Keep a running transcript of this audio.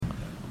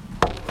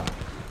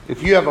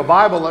If you have a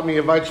Bible, let me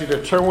invite you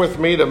to turn with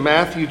me to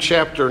Matthew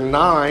chapter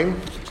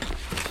 9.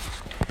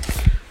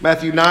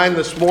 Matthew 9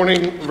 this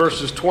morning,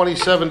 verses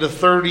 27 to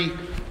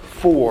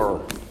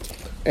 34.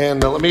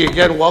 And let me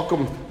again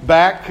welcome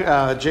back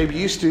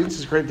JBU students.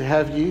 It's great to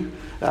have you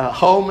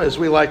home, as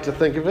we like to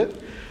think of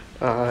it.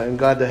 And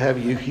glad to have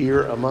you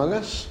here among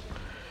us.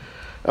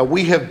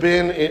 We have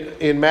been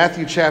in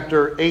Matthew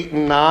chapter 8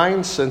 and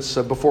 9 since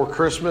before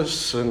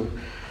Christmas. And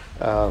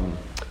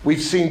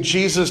we've seen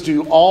Jesus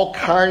do all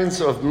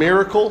kinds of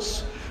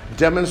miracles,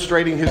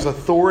 demonstrating his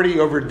authority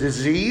over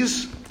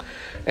disease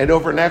and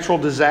over natural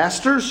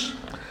disasters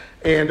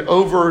and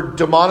over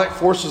demonic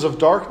forces of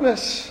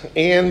darkness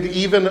and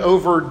even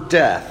over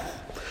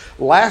death.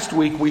 Last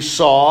week we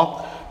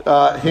saw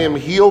him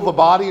heal the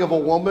body of a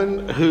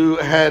woman who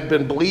had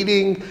been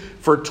bleeding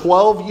for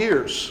 12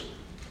 years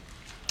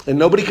and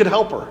nobody could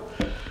help her.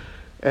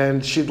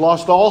 And she'd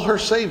lost all her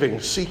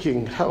savings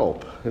seeking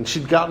help, and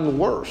she'd gotten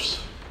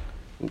worse.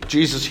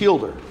 Jesus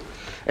healed her.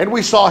 And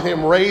we saw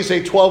him raise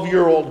a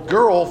 12-year-old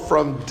girl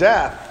from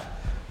death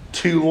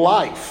to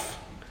life.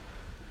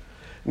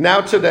 Now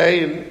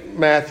today in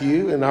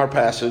Matthew, in our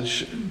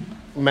passage,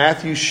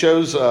 Matthew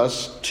shows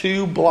us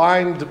two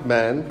blind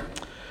men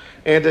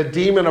and a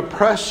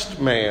demon-oppressed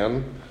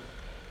man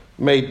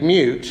made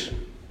mute,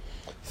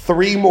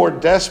 three more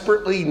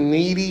desperately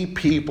needy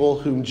people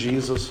whom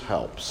Jesus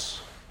helps.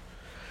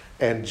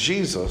 And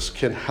Jesus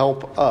can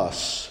help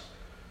us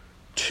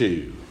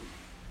too.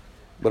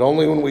 But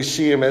only when we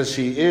see him as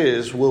he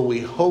is will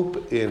we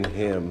hope in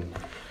him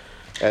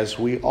as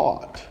we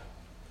ought.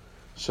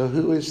 So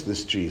who is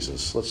this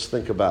Jesus? Let's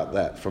think about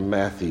that from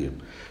Matthew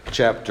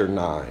chapter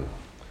 9,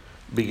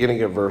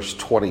 beginning at verse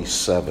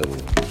 27.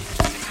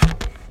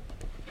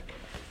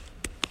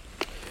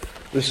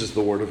 This is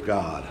the word of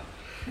God.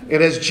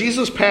 And as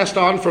Jesus passed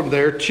on from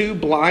there, two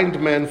blind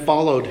men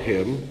followed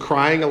him,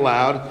 crying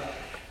aloud,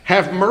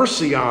 "Have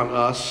mercy on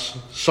us,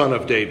 Son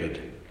of David."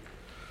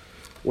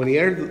 When he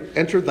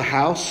entered the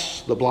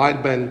house, the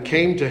blind men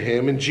came to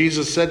him, and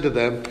Jesus said to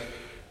them,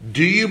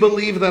 "Do you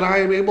believe that I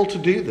am able to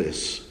do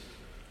this?"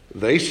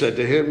 They said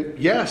to him,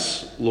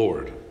 "Yes,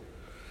 Lord."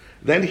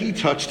 Then he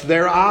touched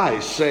their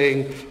eyes,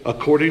 saying,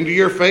 "According to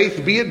your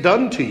faith, be it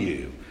done to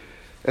you."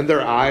 And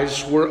their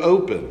eyes were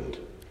opened.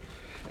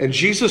 And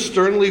Jesus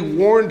sternly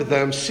warned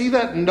them, "See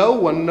that no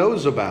one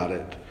knows about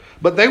it."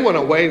 But they went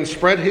away and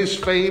spread his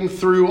fame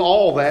through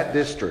all that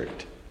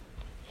district.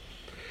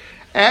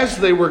 As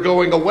they were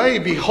going away,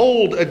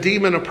 behold, a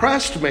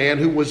demon-oppressed man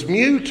who was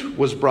mute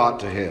was brought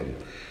to him.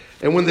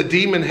 And when the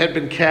demon had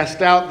been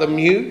cast out, the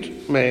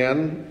mute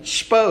man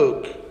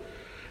spoke.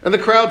 And the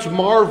crowds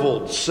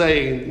marveled,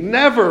 saying,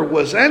 "Never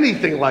was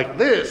anything like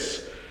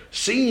this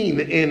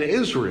seen in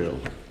Israel."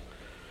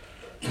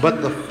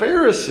 But the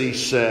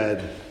Pharisees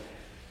said,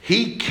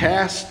 "He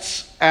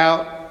casts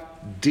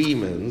out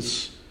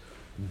demons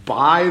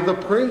by the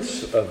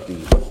prince of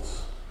demons."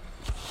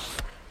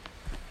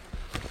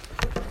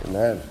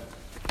 Amen.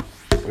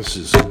 This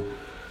is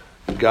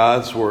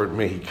God's word.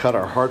 May he cut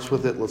our hearts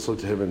with it. Let's look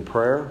to him in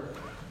prayer.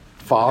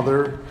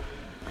 Father,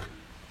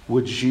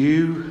 would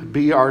you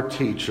be our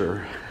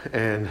teacher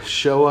and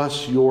show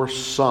us your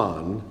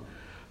Son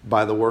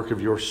by the work of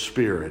your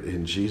Spirit?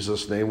 In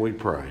Jesus' name we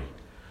pray.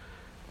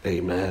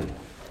 Amen.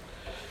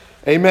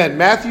 Amen.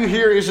 Matthew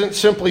here isn't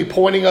simply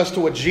pointing us to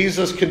what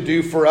Jesus can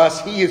do for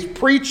us. He is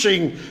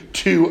preaching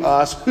to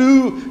us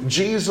who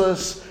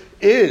Jesus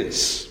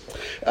is.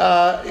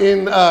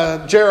 In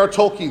J.R.R.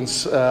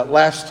 Tolkien's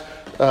last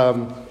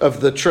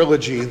of the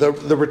trilogy, the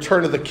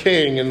Return of the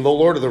King and the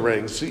Lord of the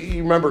Rings,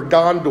 you remember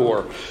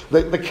Gondor.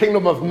 The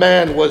kingdom of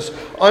man was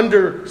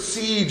under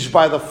siege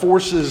by the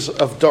forces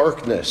of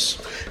darkness.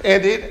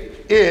 And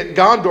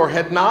Gondor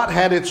had not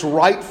had its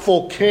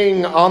rightful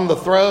king on the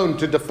throne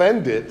to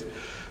defend it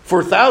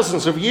for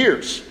thousands of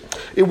years.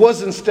 It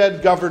was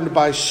instead governed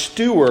by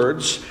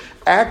stewards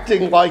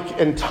acting like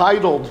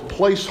entitled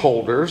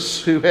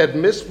placeholders who had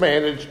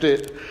mismanaged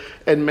it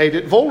and made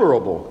it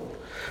vulnerable.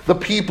 The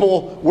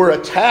people were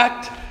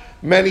attacked,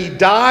 many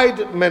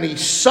died, many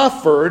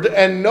suffered,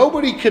 and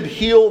nobody could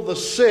heal the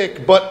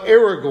sick but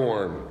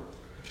Aragorn,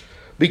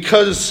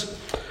 because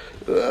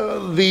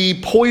the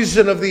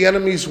poison of the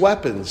enemy's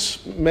weapons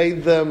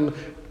made them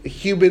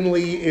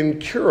humanly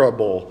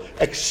incurable,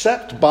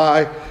 except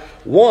by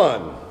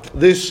one.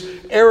 This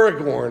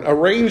Aragorn, a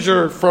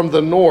ranger from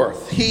the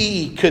north,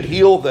 he could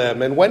heal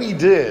them. And when he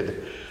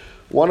did,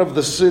 one of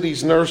the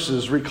city's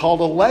nurses recalled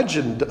a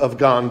legend of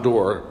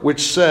Gondor,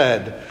 which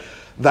said,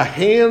 "The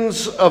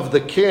hands of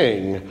the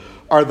king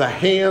are the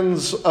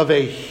hands of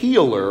a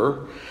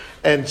healer,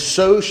 and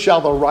so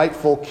shall the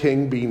rightful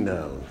king be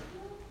known."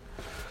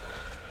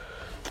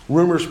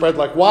 Rumors spread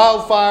like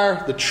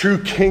wildfire. The true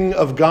king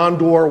of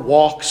Gondor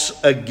walks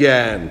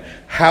again.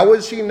 How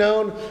is he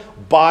known?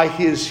 By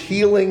his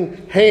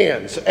healing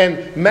hands.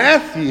 And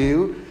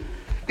Matthew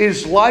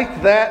is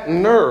like that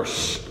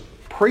nurse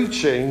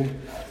preaching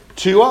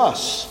to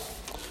us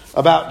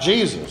about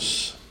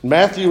Jesus.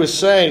 Matthew is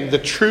saying the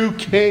true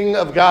king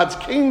of God's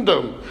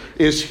kingdom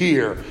is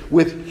here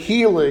with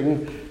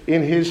healing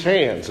in his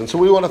hands. And so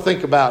we want to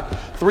think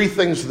about three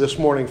things this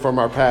morning from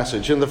our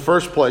passage. In the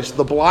first place,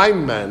 the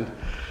blind men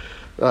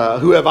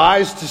who have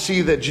eyes to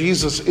see that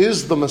Jesus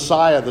is the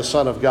Messiah, the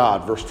Son of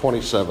God, verse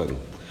 27.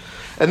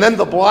 And then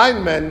the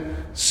blind men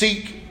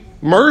seek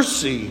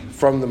mercy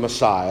from the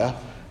Messiah,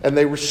 and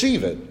they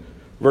receive it,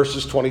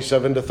 verses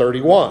 27 to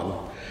 31.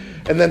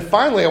 And then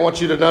finally, I want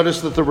you to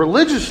notice that the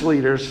religious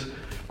leaders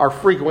are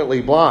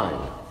frequently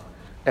blind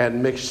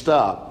and mixed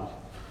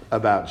up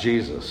about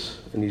Jesus.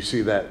 And you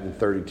see that in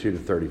 32 to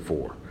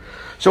 34.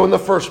 So in the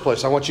first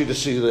place, I want you to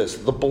see this.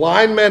 The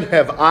blind men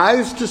have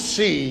eyes to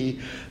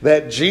see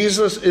that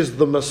Jesus is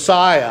the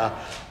Messiah,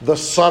 the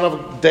Son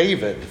of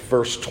David,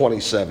 verse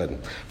 27.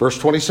 Verse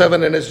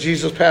 27, and as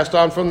Jesus passed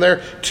on from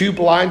there, two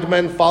blind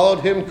men followed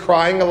him,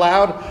 crying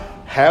aloud,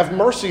 "Have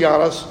mercy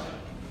on us,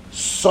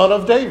 Son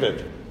of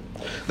David."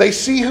 They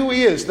see who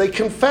he is. They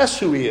confess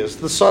who he is,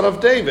 the Son of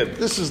David.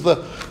 This is the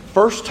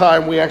first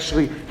time we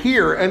actually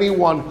hear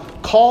anyone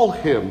call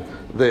him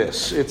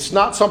this. It's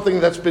not something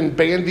that's been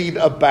bandied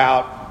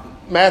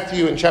about.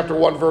 Matthew in chapter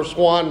 1, verse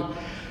 1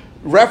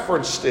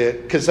 referenced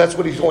it because that's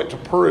what he's going to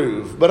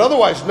prove. But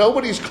otherwise,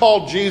 nobody's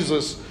called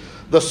Jesus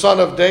the Son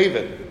of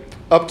David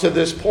up to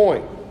this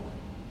point.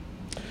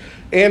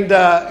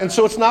 And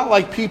so it's not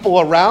like people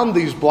around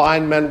these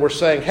blind men were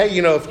saying, hey,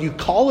 if you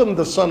call him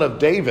the Son of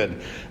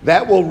David,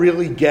 that will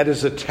really get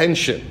his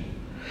attention.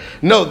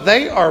 No,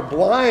 they are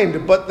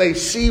blind, but they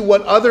see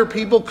what other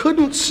people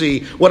couldn't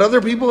see, what other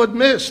people had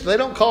missed. They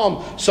don't call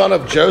him son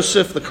of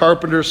Joseph, the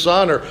carpenter's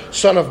son, or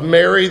son of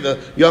Mary, the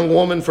young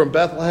woman from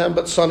Bethlehem,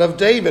 but son of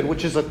David,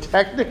 which is a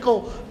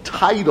technical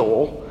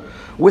title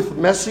with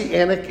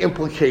messianic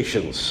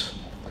implications.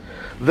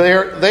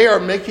 They are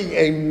making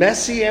a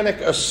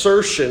messianic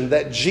assertion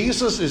that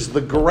Jesus is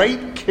the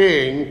great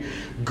king,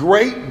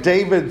 great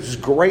David's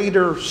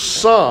greater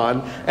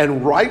son,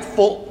 and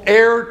rightful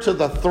heir to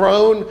the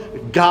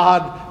throne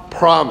God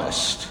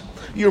promised.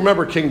 You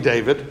remember King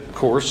David, of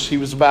course. He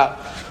was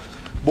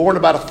born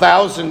about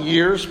 1,000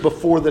 years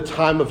before the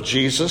time of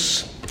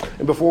Jesus.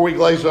 And before we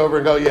glaze over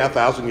and go,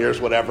 1,000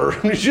 years, whatever,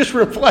 just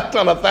reflect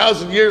on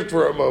 1,000 years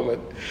for a moment.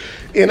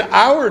 In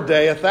our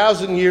day,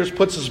 1,000 years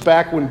puts us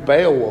back when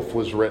Beowulf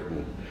was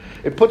written.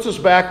 It puts us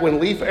back when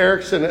Leif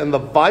Erikson and the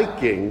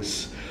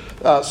Vikings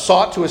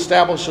sought to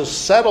establish a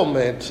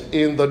settlement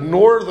in the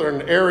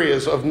northern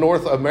areas of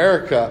North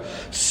America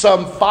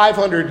some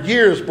 500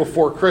 years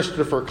before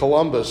Christopher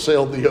Columbus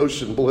sailed the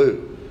ocean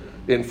blue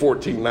in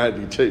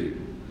 1492.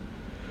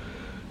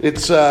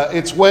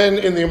 It's when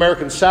in the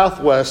American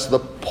Southwest the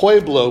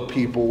Pueblo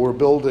people were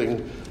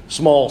building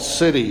small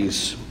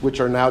cities, which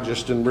are now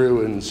just in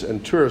ruins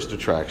and tourist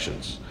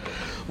attractions.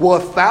 Well,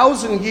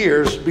 1,000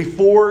 years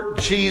before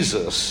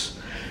Jesus,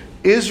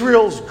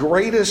 Israel's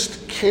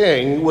greatest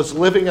king was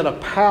living in a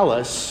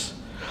palace,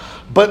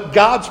 but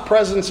God's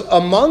presence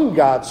among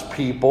God's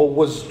people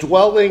was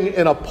dwelling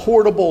in a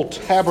portable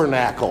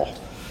tabernacle.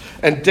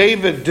 And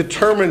David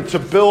determined to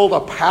build a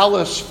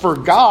palace for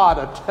God,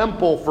 a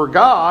temple for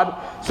God,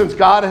 since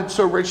God had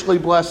so richly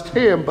blessed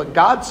him. But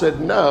God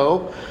said,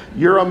 no,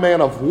 you're a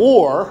man of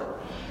war.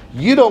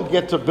 You don't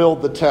get to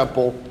build the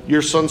temple.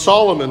 Your son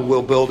Solomon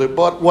will build it.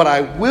 But what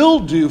I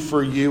will do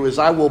for you is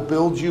I will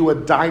build you a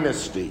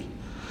dynasty.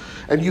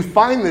 And you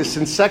find this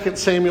in 2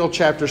 Samuel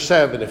chapter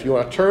 7. If you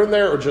want to turn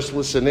there or just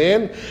listen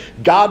in,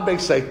 God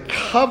makes a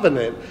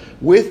covenant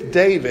with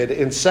David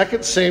in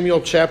 2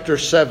 Samuel chapter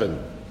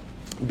 7.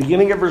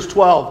 Beginning at verse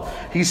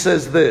 12, he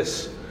says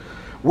this,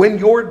 when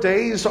your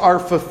days are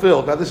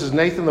fulfilled. Now this is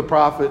Nathan the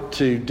prophet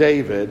to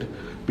David,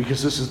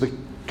 because this is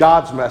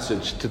God's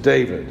message to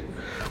David.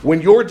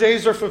 When your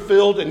days are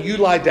fulfilled and you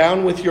lie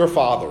down with your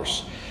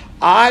fathers,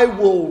 I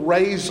will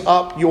raise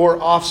up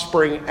your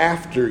offspring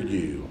after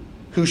you,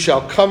 who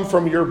shall come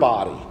from your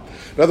body.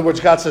 In other words,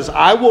 God says,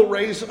 I will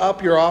raise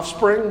up your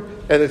offspring,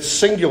 and it's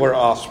singular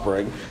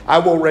offspring. I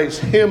will raise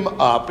him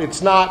up.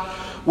 It's not,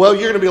 well,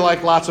 you're going to be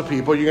like lots of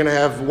people. You're going to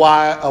have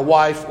a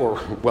wife, or,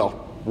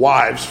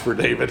 wives for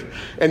David,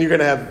 and you're going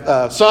to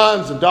have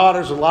sons and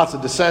daughters and lots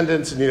of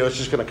descendants, and it's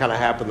just going to kind of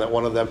happen that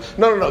one of them.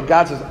 No.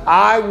 God says,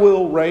 I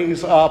will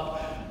raise up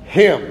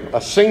him, a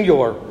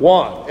singular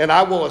one, and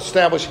I will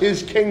establish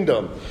his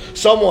kingdom.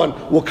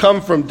 Someone will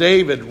come from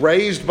David,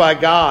 raised by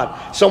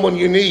God, someone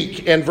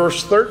unique. And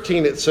verse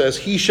 13 it says,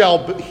 he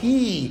shall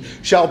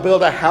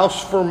build a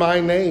house for my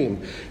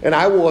name, and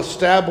I will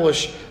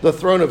establish the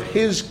throne of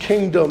his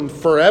kingdom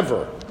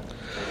forever.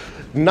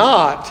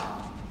 Not,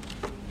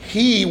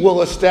 he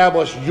will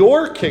establish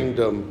your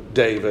kingdom,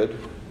 David,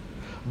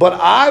 but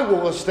I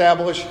will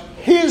establish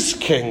his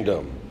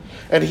kingdom.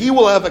 And he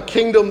will have a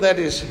kingdom that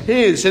is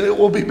his, and it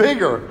will be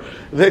bigger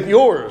than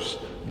yours,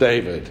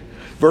 David.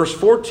 Verse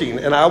 14,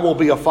 and I will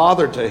be a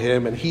father to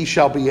him, and he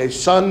shall be a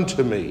son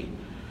to me.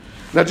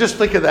 Now just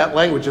think of that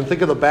language, and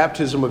think of the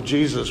baptism of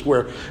Jesus,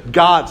 where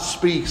God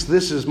speaks,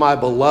 this is my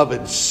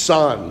beloved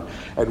son,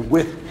 and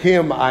with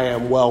him I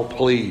am well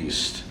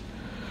pleased.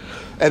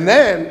 And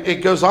then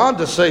it goes on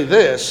to say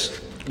this,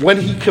 when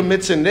he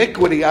commits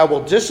iniquity, I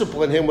will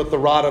discipline him with the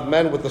rod of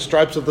men, with the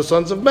stripes of the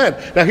sons of men.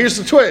 Now here's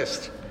the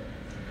twist.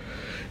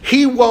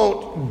 He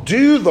won't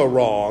do the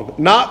wrong,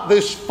 not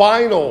this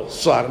final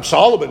son.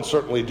 Solomon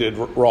certainly did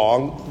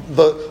wrong.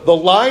 The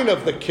line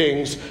of the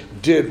kings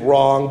did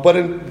wrong.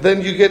 But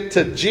then you get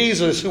to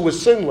Jesus, who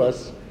was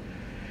sinless.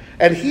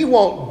 And he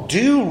won't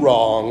do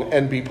wrong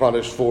and be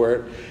punished for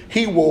it.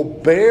 He will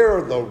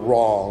bear the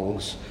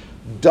wrongs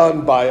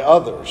done by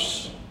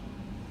others.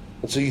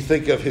 And so you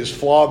think of his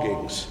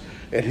floggings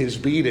and his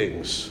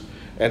beatings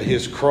and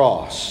his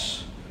cross.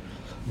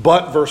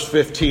 But, verse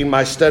 15,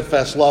 my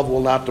steadfast love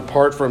will not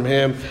depart from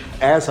him,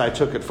 as I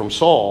took it from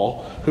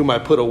Saul, whom I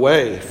put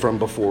away from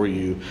before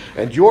you.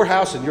 And your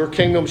house and your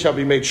kingdom shall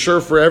be made sure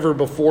forever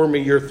before me.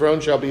 Your throne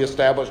shall be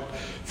established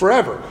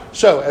forever.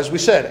 So, as we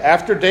said,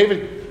 after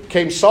David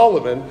came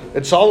Solomon,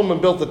 and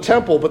Solomon built the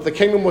temple, but the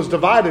kingdom was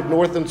divided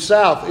north and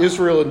south,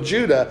 Israel and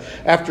Judah,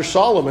 after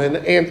Solomon.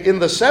 And in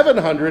the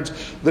 700s,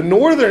 the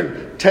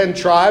northern 10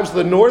 tribes,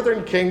 the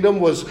northern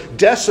kingdom, was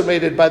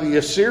decimated by the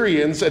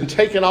Assyrians and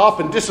taken off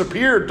and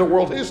disappeared to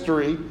world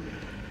history.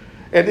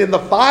 And in the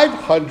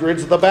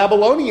 500s, the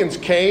Babylonians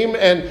came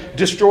and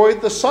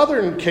destroyed the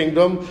southern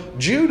kingdom,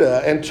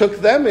 Judah, and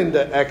took them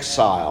into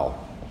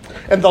exile.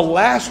 And the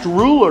last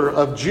ruler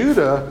of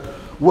Judah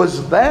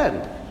was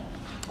then.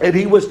 And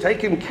he was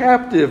taken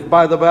captive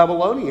by the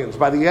Babylonians,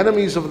 by the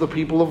enemies of the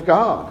people of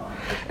God.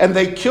 And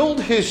they killed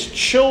his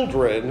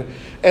children,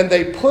 and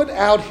they put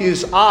out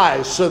his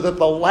eyes so that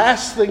the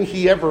last thing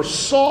he ever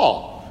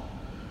saw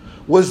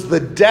was the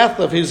death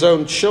of his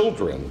own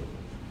children,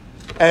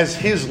 as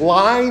his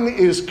line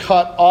is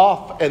cut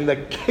off and the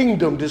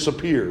kingdom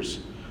disappears.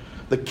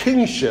 The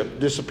kingship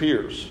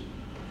disappears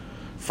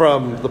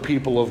from the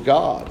people of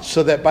God.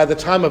 So that by the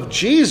time of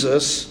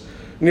Jesus,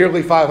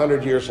 nearly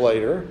 500 years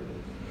later,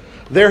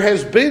 there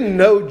has been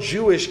no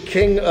Jewish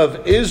king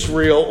of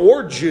Israel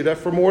or Judah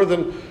for more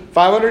than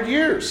 500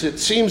 years. It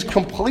seems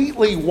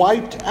completely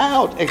wiped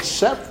out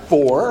except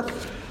for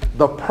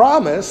the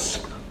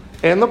promise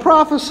and the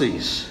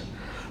prophecies.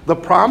 The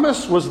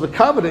promise was the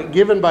covenant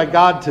given by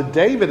God to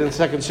David in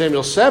 2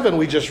 Samuel 7.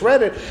 We just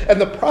read it.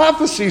 And the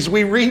prophecies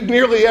we read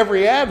nearly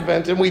every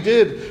Advent, and we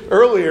did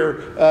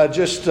earlier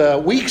just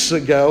weeks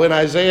ago in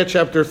Isaiah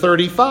chapter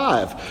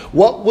 35.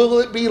 What will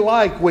it be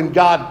like when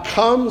God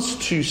comes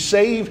to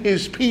save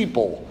his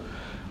people?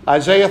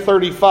 Isaiah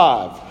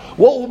 35.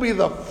 What will be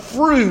the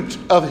fruit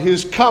of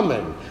his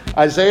coming?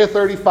 Isaiah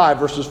 35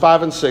 verses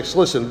 5 and 6.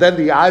 Listen, then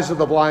the eyes of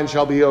the blind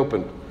shall be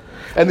opened,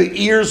 and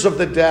the ears of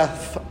the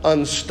deaf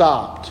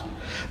unstopped.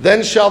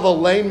 Then shall the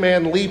lame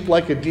man leap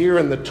like a deer,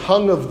 and the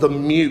tongue of the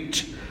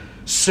mute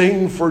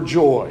sing for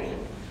joy.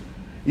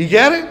 You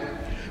get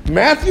it?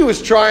 Matthew is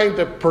trying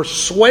to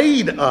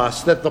persuade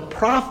us that the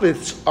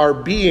prophets are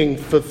being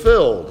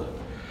fulfilled.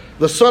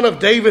 The Son of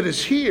David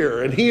is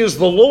here, and he is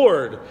the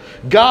Lord,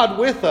 God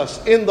with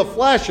us in the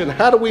flesh. And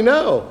how do we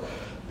know?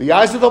 The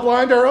eyes of the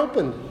blind are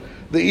opened,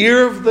 the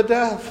ear of the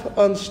deaf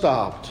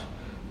unstopped,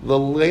 the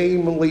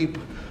lame leap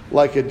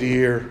like a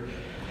deer,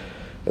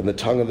 and the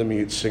tongue of the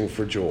mute sing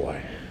for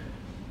joy.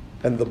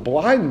 And the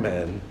blind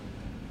men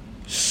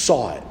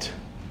saw it.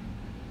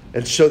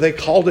 And so they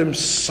called him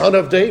Son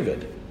of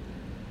David.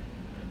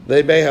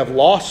 They may have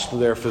lost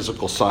their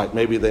physical sight.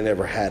 Maybe they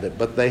never had it.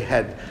 But they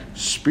had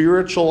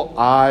spiritual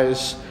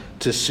eyes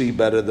to see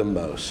better than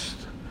most.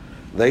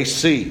 They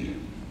see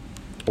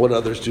what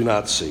others do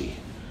not see.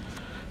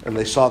 And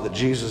they saw that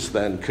Jesus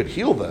then could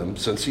heal them,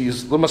 since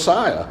he's the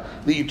Messiah,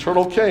 the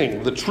eternal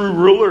King, the true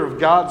ruler of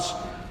God's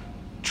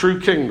true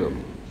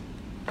kingdom.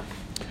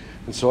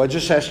 And so I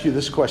just ask you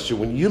this question.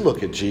 When you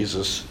look at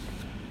Jesus,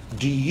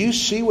 do you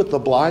see what the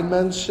blind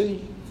men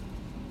see?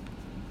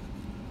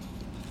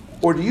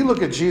 Or do you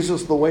look at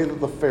Jesus the way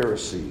that the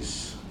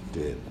Pharisees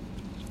did?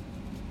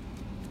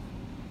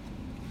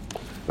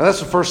 Now that's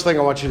the first thing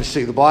I want you to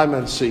see. The blind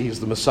men see he's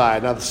the Messiah.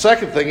 Now the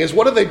second thing is,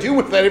 what do they do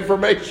with that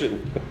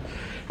information?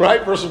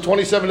 Right? Verses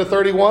 27 to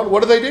 31.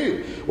 What do they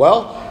do?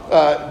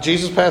 Well,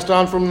 Jesus passed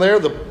on from there.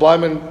 The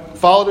blind men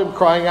followed him,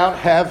 crying out,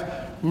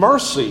 "Have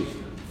mercy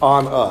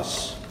on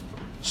us,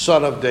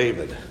 Son of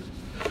David."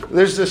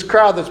 There's this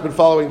crowd that's been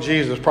following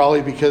Jesus,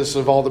 probably because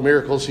of all the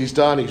miracles he's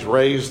done. He's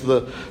raised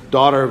the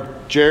daughter of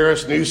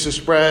Jairus. News has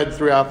spread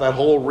throughout that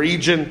whole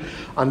region.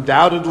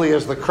 Undoubtedly,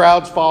 as the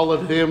crowds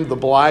followed him, the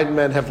blind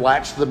men have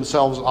latched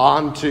themselves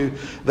onto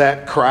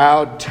that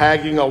crowd,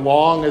 tagging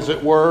along, as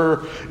it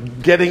were,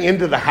 getting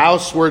into the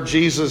house where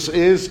Jesus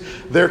is.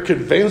 They're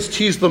convinced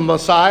he's the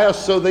Messiah,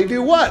 so they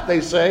do what?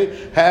 They say,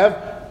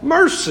 "Have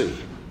mercy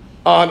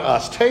on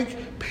us.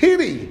 Take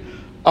pity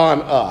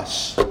on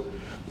us."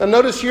 Now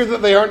notice here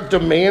that they aren't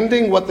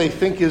demanding what they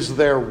think is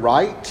their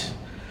right.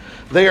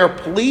 They are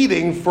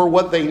pleading for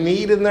what they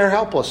need in their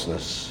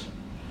helplessness.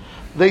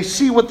 They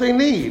see what they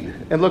need,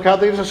 and look how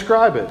they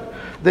describe it.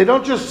 They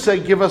don't just say,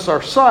 "Give us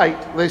our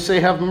sight." They say,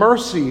 "Have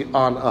mercy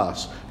on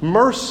us."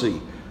 Mercy,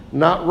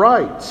 not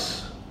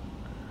rights.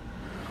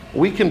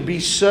 We can be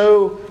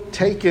so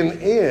taken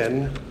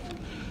in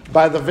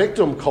by the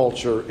victim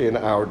culture in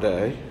our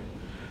day.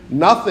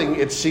 Nothing,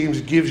 it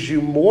seems, gives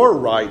you more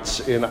rights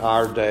in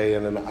our day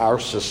and in our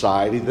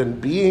society than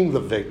being the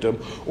victim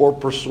or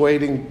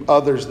persuading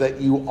others that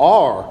you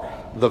are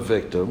the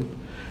victim,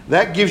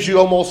 that gives you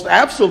almost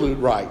absolute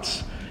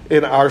rights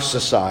in our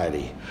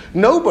society.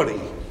 Nobody,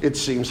 it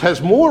seems,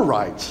 has more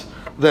rights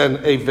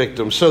than a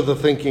victim, so the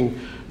thinking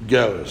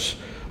goes.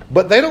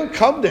 But they don't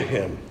come to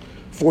him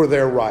for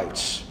their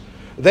rights.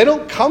 They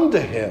don't come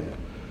to him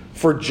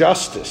for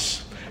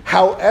justice.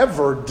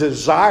 However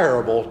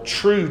desirable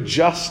true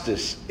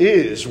justice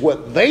is,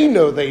 what they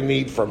know they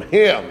need from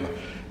him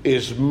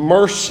is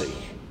mercy.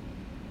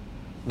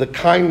 The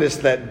kindness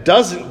that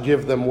doesn't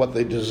give them what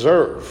they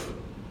deserve.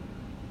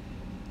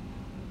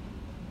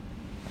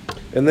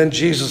 And then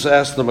Jesus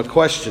asked them a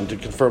question to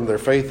confirm their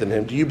faith in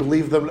him. Do you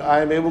believe that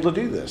I am able to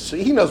do this? So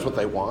he knows what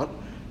they want.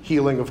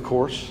 Healing, of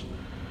course.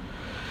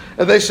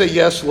 And they say,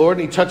 yes, Lord.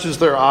 And he touches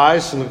their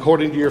eyes. And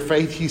according to your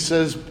faith, he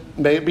says,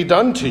 may it be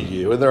done to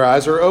you. And their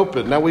eyes are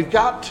open. Now we've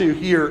got to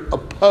here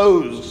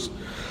oppose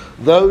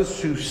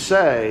those who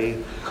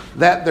say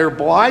that their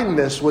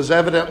blindness was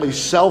evidently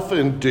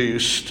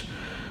self-induced,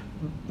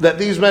 that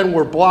these men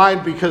were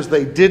blind because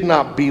they did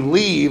not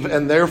believe,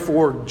 and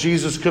therefore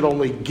Jesus could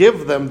only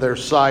give them their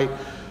sight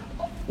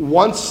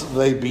once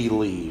they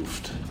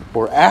believed,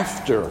 or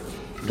after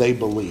they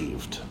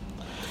believed.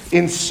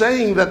 In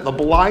saying that the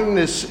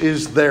blindness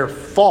is their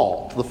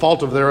fault, the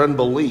fault of their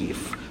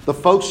unbelief, the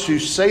folks who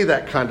say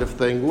that kind of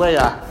thing lay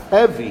a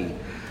heavy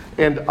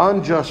and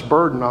unjust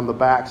burden on the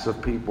backs of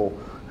people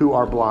who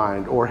are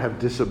blind or have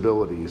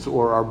disabilities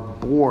or are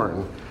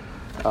born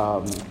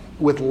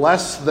with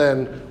less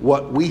than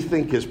what we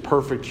think is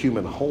perfect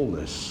human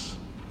wholeness.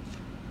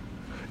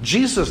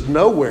 Jesus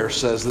nowhere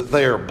says that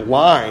they are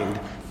blind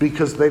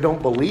because they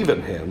don't believe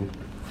in him.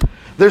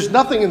 There's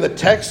nothing in the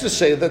text to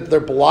say that their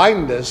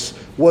blindness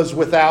was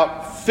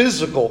without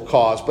physical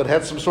cause, but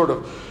had some sort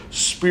of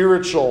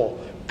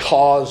spiritual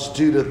cause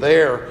due to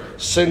their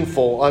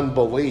sinful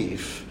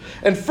unbelief.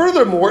 And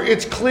furthermore,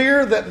 it's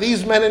clear that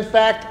these men, in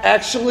fact,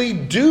 actually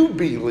do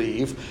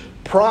believe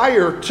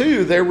prior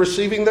to their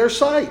receiving their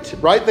sight,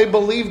 right? They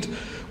believed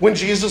when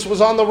Jesus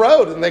was on the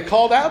road and they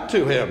called out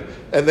to him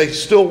and they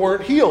still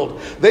weren't healed.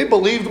 They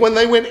believed when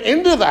they went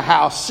into the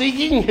house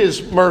seeking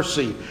his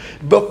mercy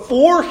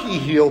before he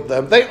healed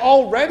them. They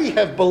already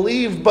have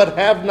believed but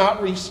have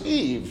not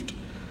received.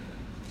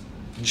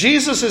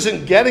 Jesus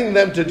isn't getting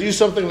them to do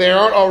something they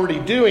aren't already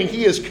doing.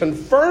 He is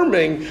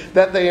confirming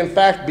that they in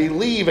fact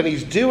believe, and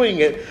he's doing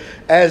it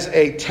as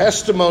a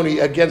testimony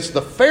against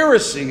the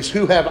Pharisees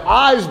who have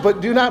eyes but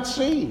do not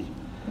see.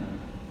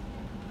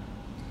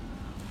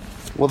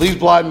 Well, these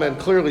blind men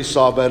clearly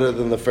saw better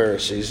than the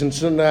Pharisees. And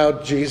so now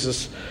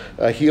Jesus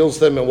heals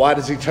them. And why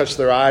does he touch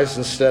their eyes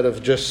instead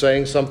of just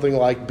saying something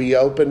like, be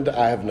opened?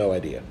 I have no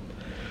idea.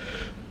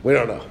 We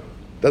don't know.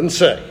 Doesn't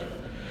say.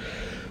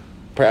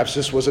 Perhaps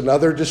this was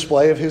another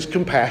display of his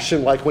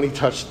compassion, like when he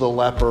touched the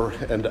leper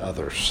and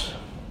others,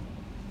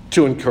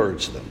 to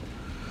encourage them.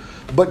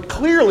 But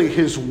clearly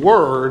his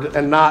word,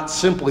 and not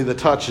simply the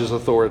touch, is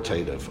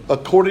authoritative.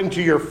 According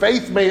to your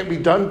faith, may it be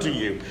done to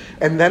you.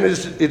 And then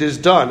it is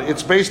done.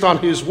 It's based on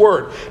his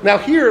word. Now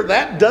here,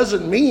 that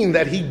doesn't mean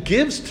that he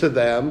gives to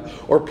them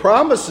or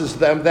promises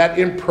them that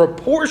in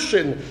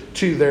proportion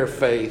to their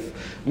faith,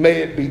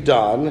 may it be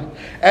done.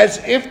 As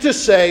if to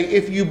say,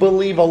 if you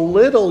believe a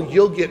little,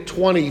 you'll get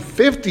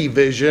 20/50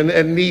 vision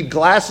and need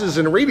glasses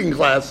and reading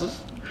glasses.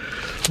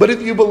 But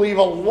if you believe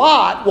a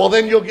lot, well,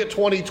 then you'll get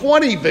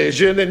 20/20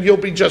 vision and you'll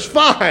be just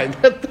fine.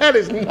 That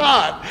is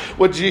not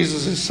what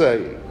Jesus is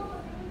saying.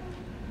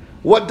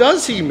 What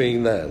does he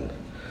mean then?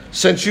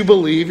 Since you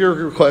believe, your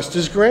request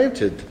is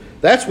granted.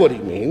 That's what he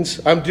means.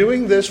 I'm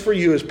doing this for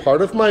you as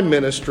part of my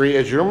ministry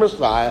as your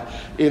Messiah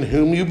in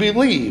whom you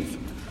believe.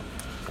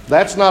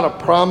 That's not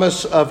a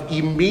promise of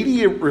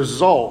immediate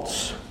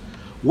results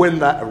when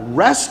the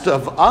rest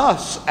of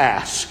us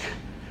ask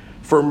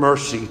for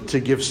mercy to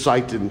give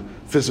sight and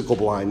physical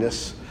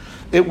blindness.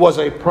 It was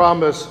a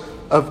promise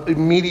of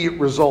immediate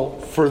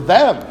result for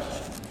them,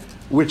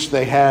 which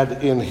they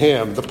had in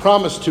him. The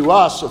promise to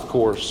us, of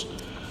course,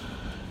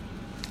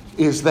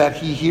 is that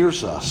he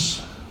hears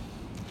us.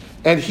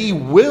 And he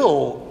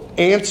will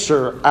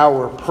answer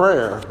our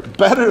prayer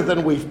better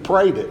than we've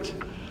prayed it,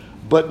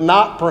 but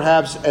not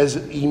perhaps as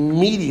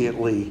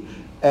immediately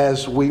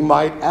as we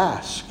might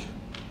ask.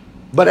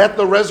 But at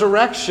the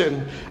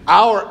resurrection,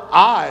 our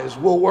eyes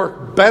will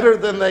work better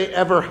than they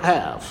ever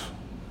have.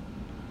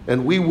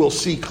 And we will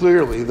see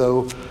clearly,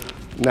 though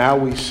now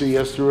we see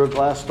as through a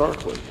glass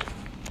darkly.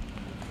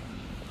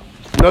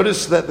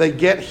 Notice that they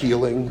get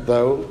healing,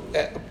 though,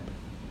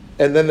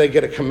 and then they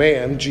get a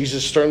command.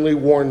 Jesus sternly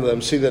warned them,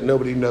 see that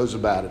nobody knows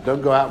about it.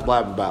 Don't go out and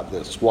blab about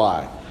this.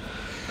 Why?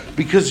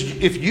 Because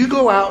if you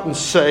go out and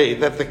say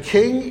that the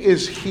king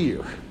is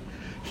here,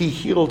 he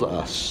healed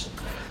us,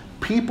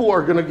 people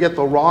are going to get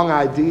the wrong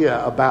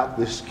idea about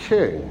this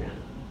king.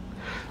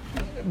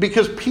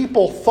 Because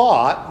people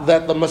thought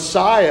that the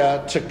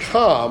Messiah to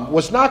come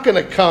was not going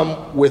to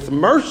come with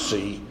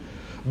mercy,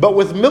 but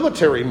with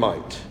military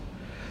might.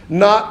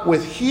 not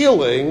with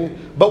healing,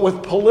 but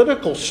with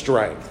political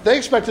strength. They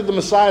expected the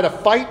Messiah to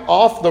fight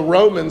off the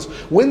Romans,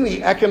 win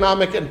the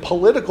economic and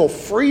political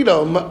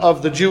freedom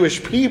of the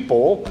Jewish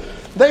people.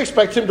 They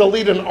expect him to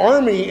lead an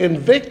army in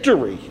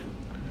victory.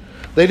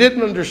 They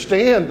didn't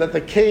understand that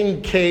the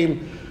king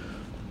came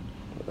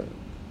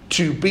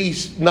to be,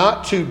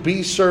 not to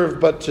be served,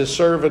 but to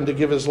serve and to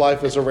give his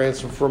life as a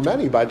ransom for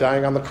many by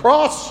dying on the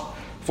cross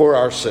for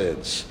our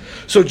sins.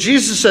 So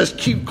Jesus says,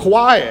 keep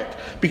quiet,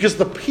 because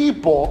the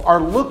people are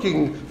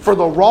looking for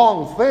the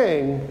wrong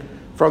thing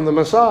from the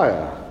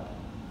Messiah.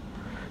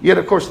 Yet,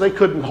 of course, they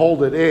couldn't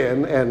hold it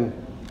in, and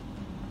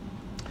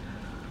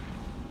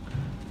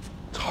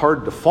it's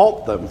hard to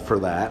fault them for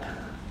that.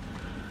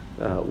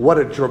 What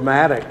a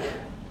dramatic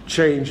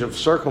change of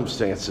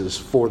circumstances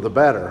for the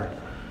better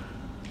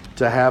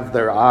to have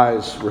their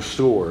eyes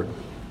restored.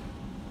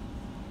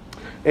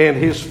 And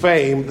his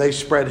fame, they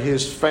spread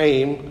his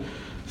fame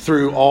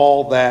through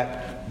all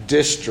that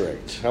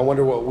district. I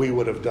wonder what we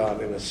would have done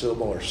in a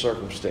similar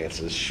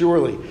circumstances.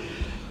 Surely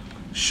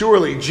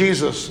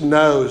Jesus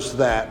knows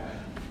that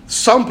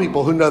some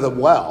people who know them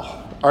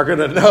well are going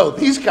to know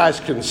these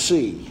guys can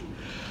see.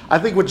 I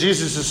think what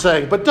Jesus is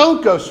saying, but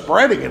don't go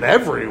spreading it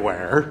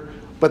everywhere.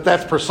 But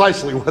that's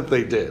precisely what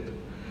they did.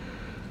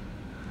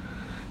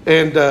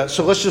 And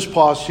so let's just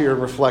pause here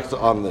and reflect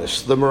on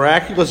this. The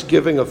miraculous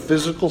giving of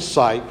physical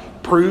sight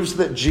proves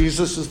that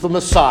Jesus is the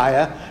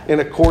Messiah in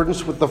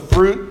accordance with the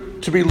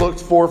fruit to be looked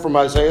for from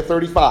Isaiah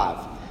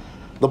 35.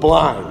 The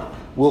blind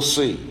will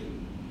see.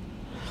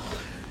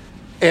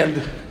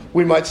 And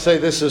we might say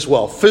this as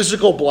well.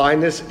 Physical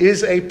blindness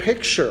is a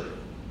picture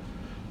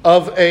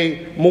of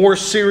a more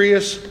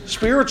serious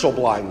spiritual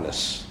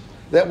blindness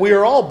that we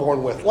are all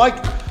born with.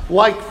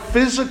 Like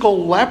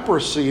physical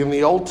leprosy in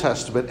the Old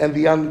Testament and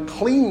the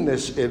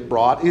uncleanness it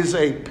brought is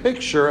a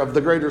picture of the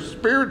greater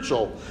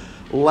spiritual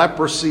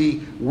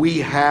leprosy we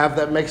have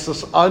that makes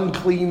us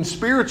unclean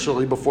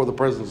spiritually before the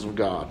presence of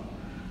God.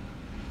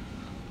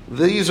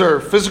 These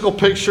are physical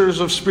pictures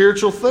of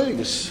spiritual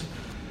things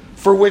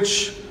for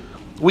which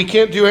we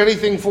can't do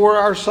anything for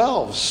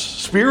ourselves.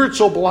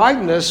 Spiritual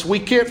blindness we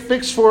can't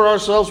fix for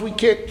ourselves. We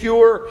can't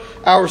cure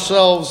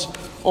ourselves.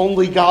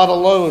 Only God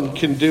alone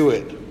can do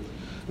it.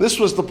 This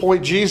was the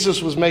point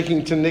Jesus was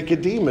making to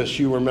Nicodemus,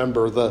 you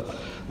remember, the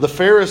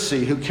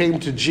Pharisee who came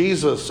to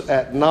Jesus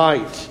at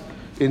night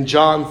in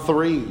John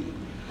 3.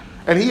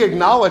 And he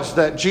acknowledged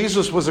that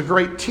Jesus was a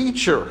great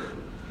teacher.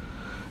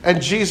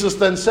 And Jesus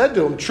then said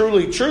to him,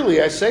 truly,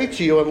 truly, I say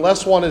to you,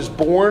 unless one is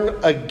born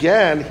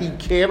again, he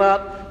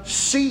cannot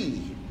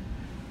see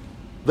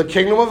the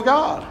kingdom of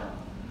God.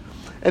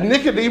 And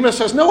Nicodemus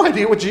has no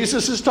idea what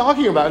Jesus is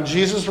talking about. And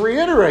Jesus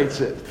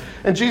reiterates it.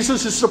 And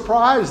Jesus is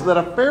surprised that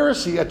a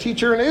Pharisee, a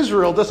teacher in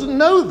Israel, doesn't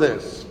know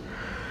this.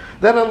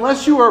 That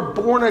unless you are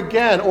born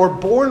again or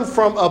born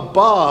from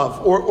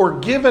above or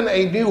given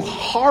a new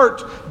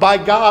heart by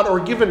God or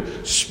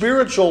given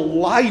spiritual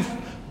life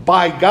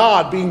by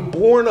God, being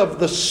born of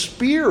the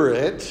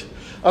Spirit,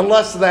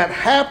 unless that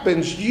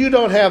happens, you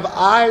don't have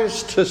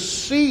eyes to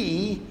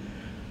see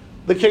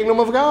the kingdom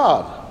of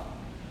God.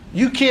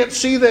 You can't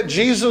see that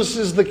Jesus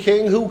is the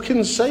King who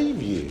can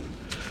save you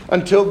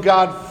until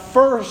God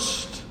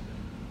first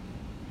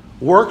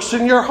works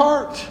in your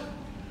heart.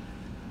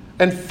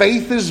 And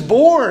faith is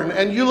born.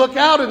 And you look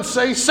out and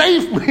say,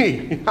 save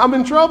me. I'm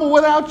in trouble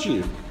without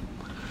you.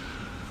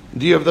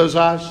 Do you have those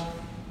eyes?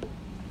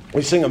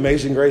 We sing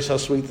Amazing Grace, how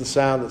sweet the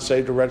sound that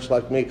saved a wretch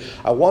like me.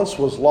 I once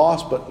was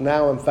lost, but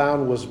now am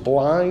found, was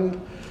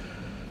blind,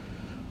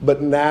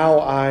 but now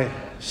I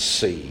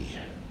see.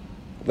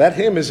 That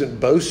hymn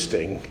isn't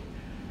boasting.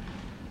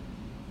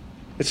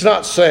 It's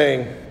not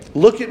saying,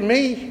 look at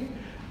me.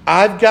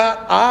 I've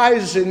got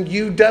eyes and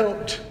you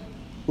don't.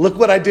 Look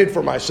what I did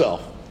for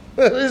myself.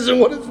 That isn't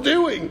what it's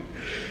doing.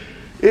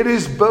 It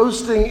is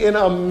boasting in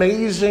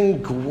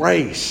amazing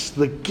grace,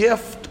 the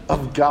gift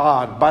of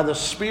God by the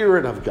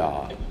Spirit of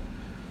God.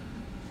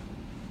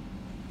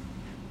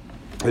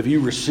 Have you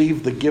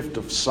received the gift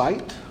of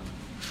sight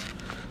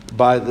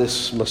by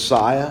this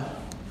Messiah?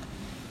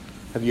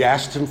 Have you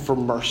asked him for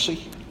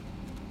mercy?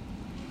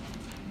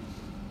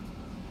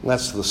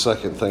 That's the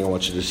second thing I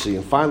want you to see.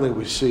 And finally,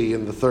 we see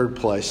in the third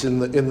place, in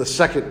the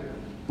second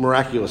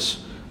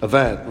miraculous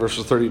event,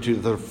 verses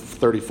 32 to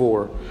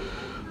 34,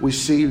 we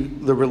see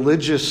the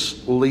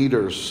religious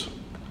leaders,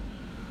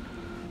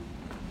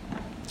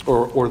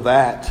 or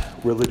that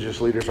religious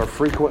leaders are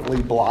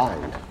frequently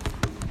blind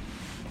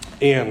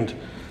and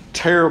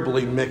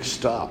terribly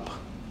mixed up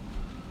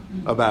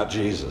about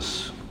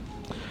Jesus.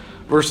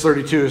 Verse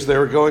 32, as they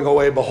were going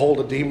away, behold,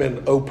 a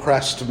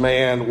demon-oppressed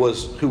man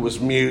who was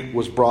mute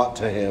was brought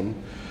to him.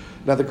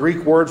 Now, the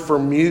Greek word for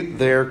mute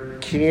there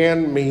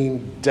can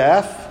mean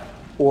deaf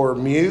or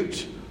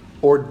mute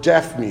or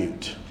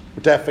deaf-mute,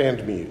 deaf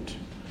and mute.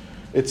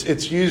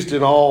 It's used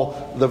in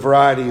all the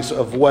varieties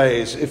of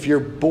ways. If you're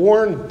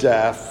born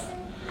deaf,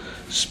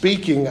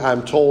 speaking,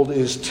 I'm told,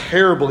 is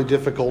terribly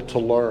difficult to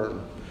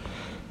learn.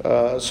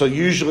 So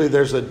usually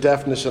there's a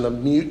deafness and a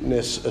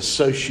muteness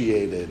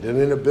associated, an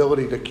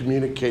inability to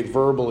communicate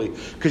verbally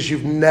because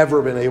you've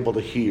never been able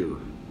to hear.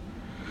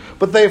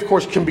 But they, of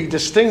course, can be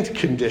distinct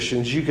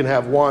conditions. You can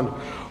have one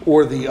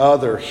or the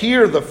other.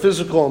 Here, the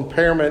physical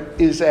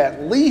impairment is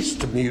at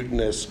least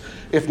muteness,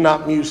 if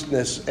not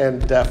muteness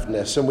and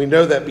deafness. And we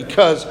know that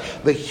because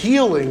the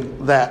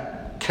healing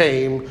that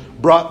came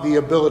brought the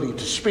ability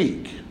to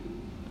speak.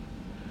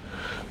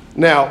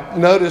 Now,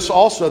 notice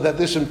also that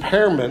this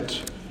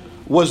impairment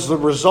was the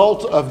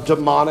result of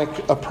demonic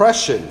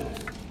oppression.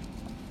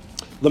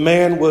 The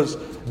man was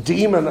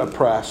demon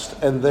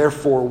oppressed and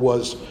therefore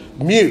was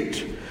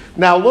mute.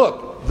 Now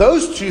look,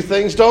 those two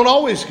things don't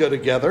always go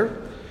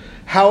together.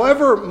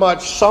 However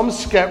much some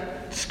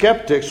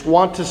skeptics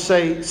want to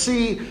say,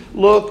 see,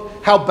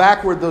 look how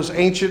backward those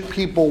ancient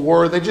people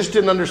were. They just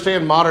didn't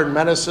understand modern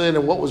medicine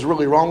and what was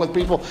really wrong with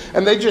people.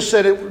 And they just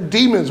said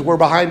demons were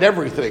behind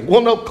everything.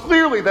 Well, no,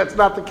 clearly that's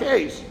not the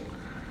case.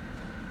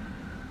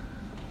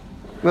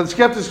 Now, the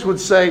skeptics would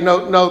say,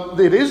 no,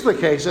 it is the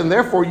case, and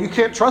therefore you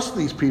can't trust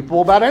these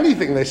people about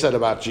anything they said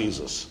about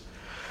Jesus.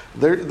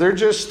 They're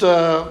just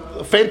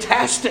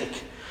fantastic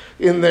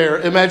in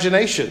their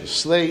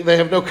imaginations. They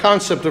have no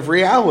concept of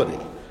reality.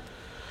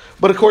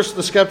 But of course,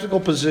 the skeptical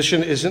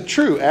position isn't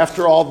true.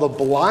 After all, the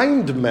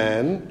blind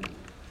men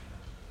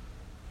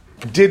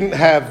didn't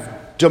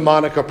have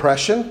demonic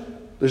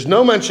oppression. There's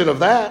no mention of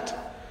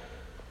that.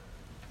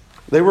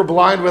 They were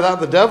blind without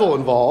the devil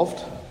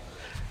involved.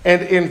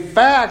 And in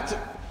fact,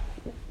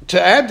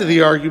 to add to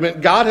the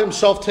argument, God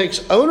himself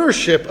takes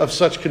ownership of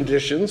such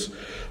conditions.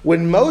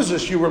 When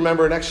Moses, you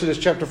remember in Exodus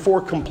chapter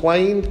 4,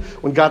 complained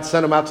when God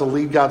sent him out to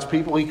lead God's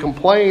people, he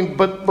complained,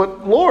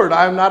 but Lord,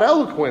 I am not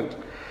eloquent.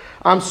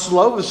 I'm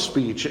slow of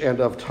speech and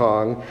of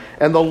tongue.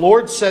 And the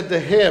Lord said to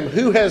him,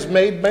 who has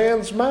made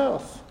man's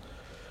mouth?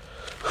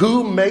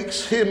 Who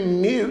makes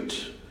him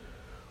mute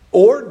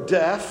or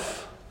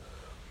deaf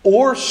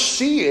or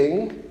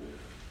seeing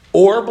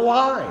or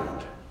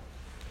blind?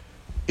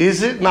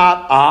 Is it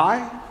not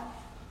I,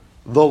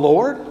 the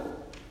Lord?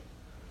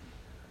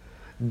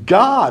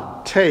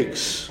 God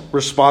takes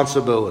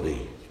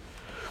responsibility.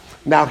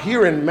 Now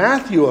here in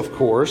Matthew, of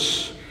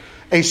course,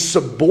 a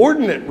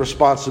subordinate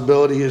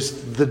responsibility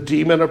is the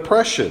demon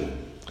oppression.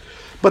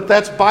 But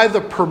that's by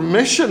the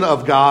permission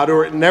of God,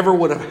 or it never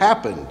would have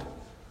happened.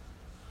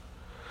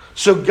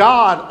 So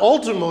God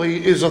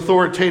ultimately is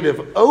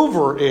authoritative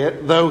over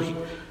it, though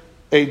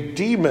a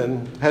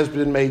demon has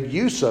been made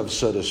use of,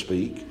 so to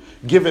speak,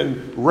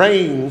 given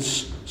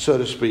reins, so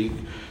to speak,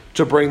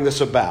 to bring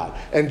this about.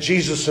 And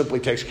Jesus simply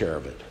takes care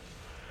of it.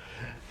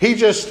 He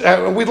just,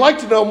 we'd like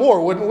to know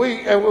more, wouldn't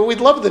we?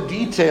 We'd love the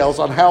details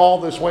on how all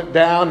this went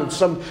down and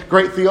some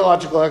great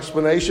theological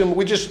explanation.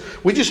 We just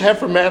have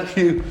from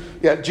Matthew,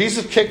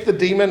 Jesus kicked the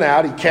demon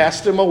out, he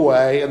cast him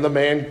away, and the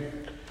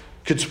man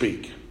could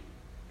speak.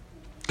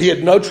 He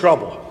had no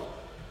trouble.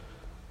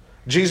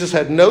 Jesus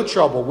had no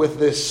trouble with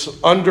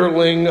this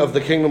underling of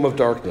the kingdom of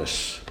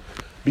darkness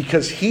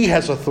because he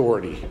has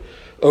authority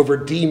over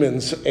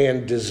demons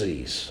and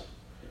disease.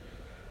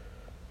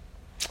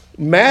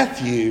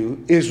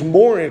 Matthew is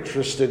more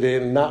interested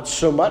in not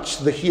so much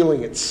the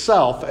healing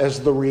itself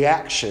as the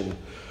reaction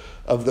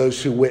of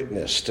those who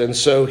witnessed. And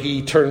so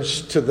he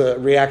turns to the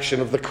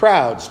reaction of the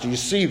crowds. Do you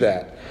see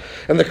that?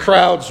 And the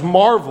crowds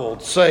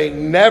marveled,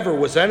 saying, never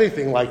was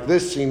anything like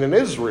this seen in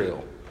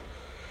Israel.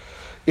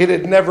 It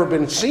had never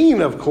been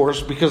seen, of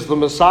course, because the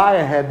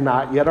Messiah had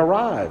not yet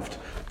arrived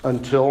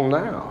until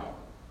now.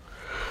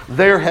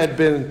 There had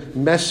been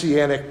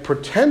messianic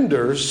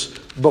pretenders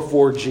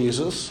before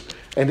Jesus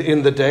and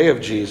in the day of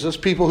Jesus,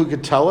 people who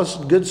could tell us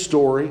a good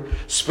story,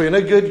 spin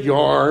a good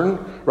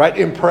yarn, right?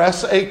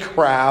 Impress a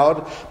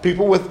crowd,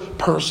 people with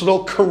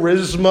personal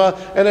charisma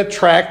and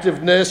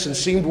attractiveness and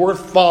seemed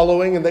worth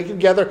following, and they could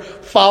gather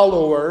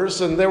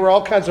followers, and there were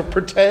all kinds of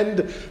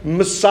pretend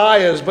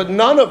messiahs, but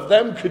none of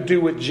them could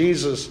do what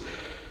Jesus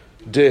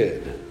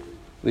did.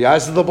 The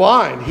eyes of the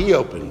blind, he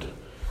opened.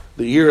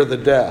 The ear of the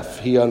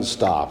deaf, he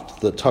unstopped.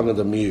 The tongue of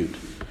the mute,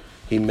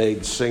 he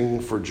made sing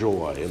for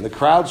joy. And the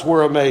crowds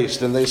were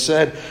amazed, and they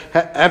said,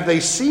 have they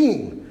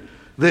seen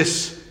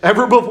this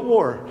ever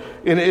before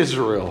in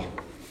Israel?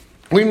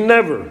 We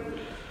never.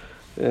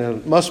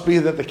 It must be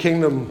that the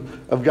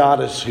kingdom of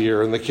God is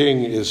here and the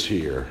king is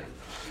here.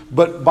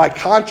 But by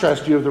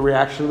contrast, you have the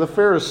reaction of the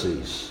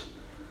Pharisees.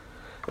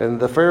 And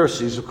the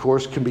Pharisees, of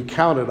course, can be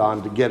counted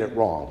on to get it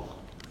wrong.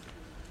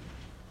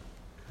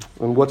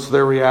 And what's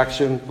their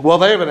reaction? Well,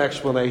 they have an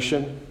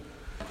explanation.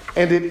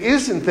 And it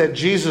isn't that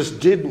Jesus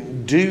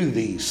didn't do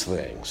these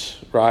things,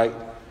 right?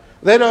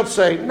 They don't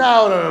say,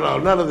 no,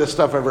 none of this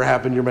stuff ever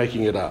happened, you're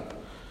making it up.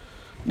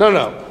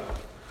 No.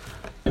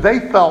 They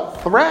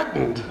felt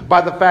threatened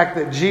by the fact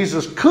that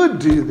Jesus could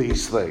do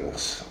these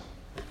things,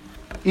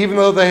 even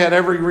though they had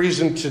every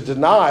reason to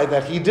deny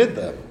that he did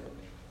them.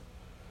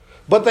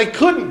 But they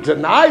couldn't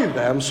deny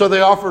them, so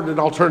they offered an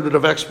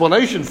alternative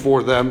explanation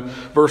for them.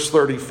 Verse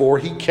 34,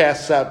 he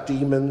casts out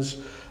demons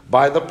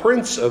by the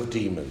prince of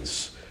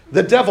demons.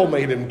 The devil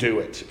made him do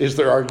it, is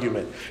their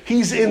argument.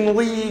 He's in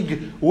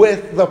league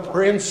with the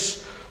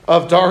prince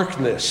of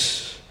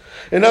darkness.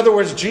 In other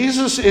words,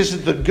 Jesus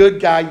isn't the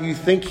good guy you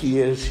think he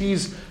is.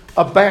 He's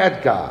a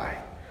bad guy.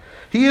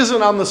 He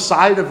isn't on the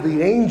side of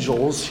the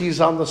angels.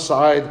 He's on the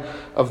side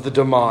of the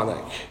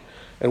demonic.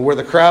 And where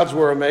the crowds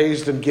were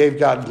amazed and gave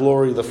God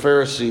glory, the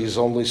Pharisees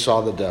only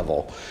saw the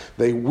devil.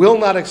 They will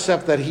not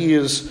accept that he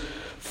is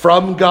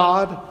from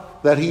God,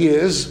 that he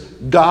is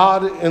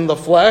God in the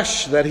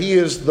flesh, that he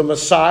is the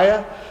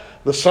Messiah,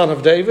 the Son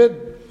of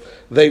David.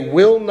 They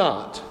will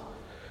not.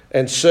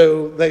 And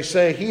so they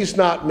say he's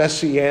not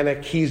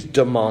messianic, he's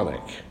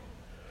demonic.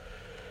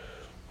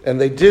 And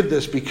they did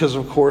this because,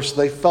 of course,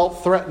 they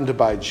felt threatened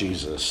by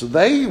Jesus.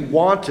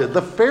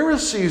 The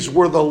Pharisees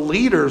were the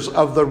leaders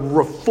of the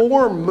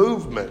Reform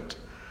movement.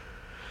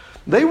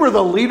 They were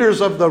the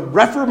leaders of the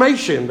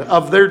Reformation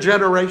of their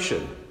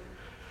generation,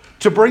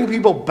 to bring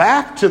people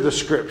back to the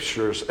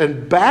Scriptures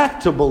and back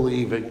to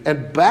believing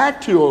and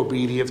back to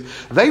obedience.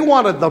 They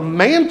wanted the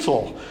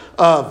mantle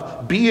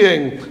of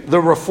being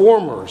the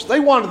reformers. They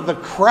wanted the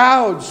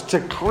crowds to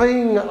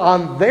cling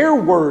on their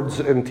words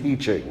and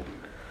teaching.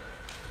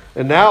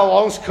 And now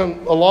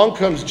along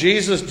comes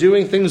Jesus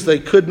doing things they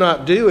could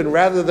not do, and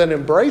rather than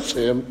embrace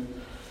him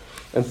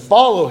and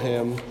follow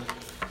him,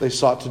 they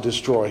sought to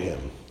destroy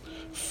him.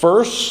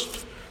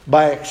 First,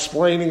 by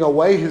explaining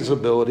away his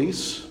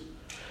abilities,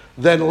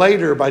 then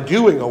later by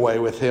doing away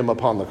with him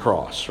upon the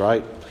cross,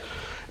 right?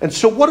 And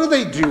so what are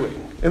they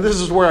doing? And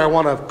this is where I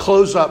want to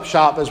close up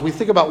shop as we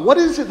think about what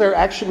is it they're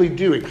actually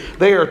doing.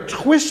 They are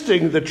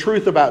twisting the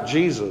truth about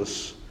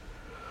Jesus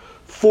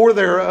for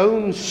their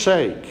own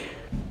sake.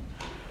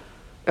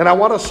 And I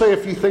want to say a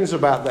few things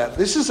about that.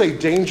 This is a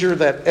danger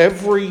that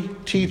every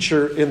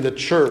teacher in the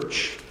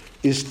church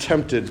is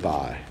tempted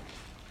by.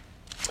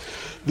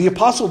 The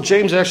Apostle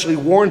James actually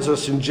warns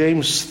us in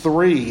James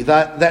 3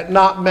 that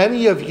not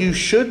many of you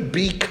should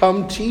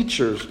become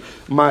teachers,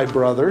 my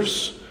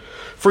brothers.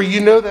 For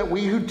you know that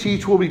we who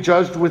teach will be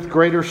judged with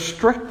greater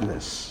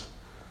strictness.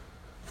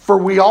 For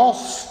we all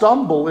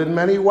stumble in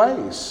many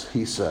ways,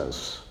 he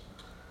says.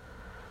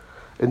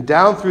 And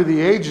down through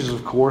the ages,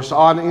 of course,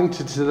 on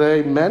into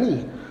today,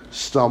 many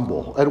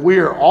stumble. And we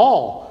are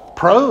all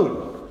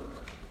prone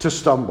to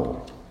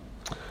stumble.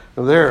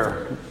 And there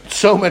are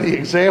so many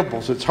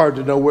examples, it's hard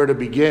to know where to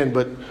begin.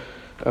 But,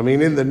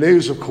 in the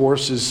news, of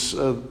course, is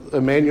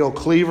Emmanuel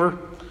Cleaver,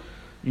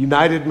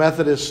 United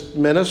Methodist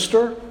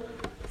minister,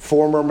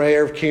 former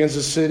mayor of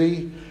Kansas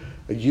City,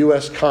 a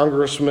U.S.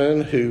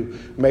 congressman who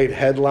made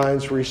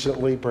headlines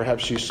recently.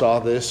 Perhaps you saw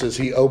this as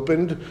he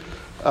opened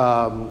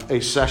a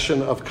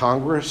session of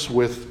Congress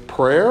with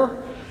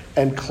prayer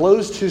and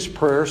closed his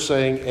prayer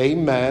saying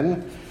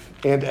amen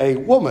and a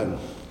woman.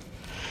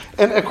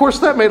 And of course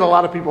that made a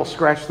lot of people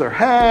scratch their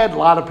head. A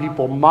lot of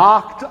people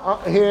mocked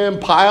him,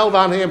 piled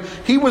on him.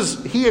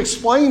 He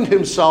explained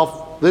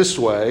himself this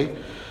way.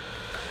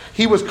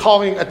 He was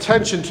calling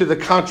attention to the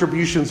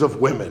contributions of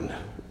women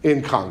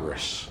in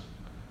Congress.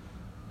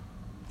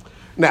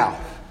 Now,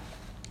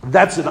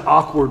 that's an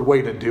awkward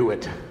way to do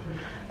it,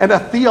 and a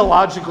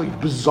theologically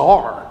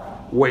bizarre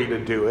way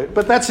to do it,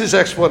 but that's his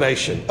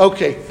explanation.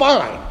 Okay,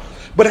 fine.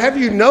 But have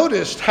you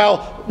noticed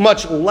how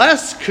much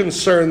less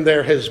concern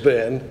there has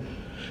been?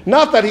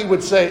 Not that he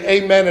would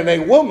say amen and a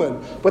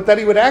woman, but that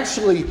he would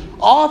actually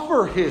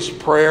offer his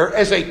prayer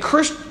as a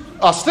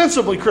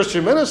ostensibly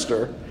Christian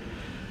minister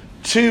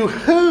to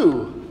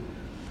who?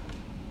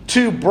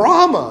 To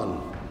Brahman,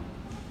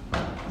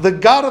 the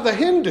god of the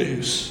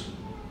Hindus,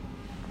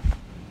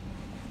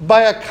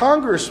 by a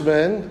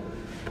congressman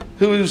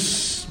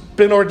who's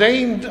been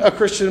ordained a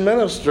Christian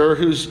minister,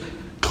 who's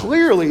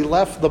clearly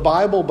left the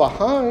Bible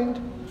behind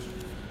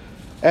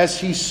as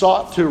he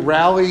sought to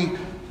rally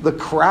the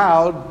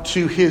crowd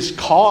to his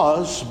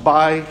cause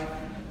by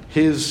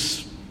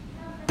his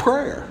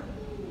prayer.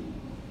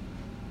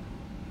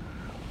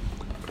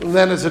 And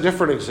then as a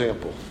different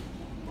example,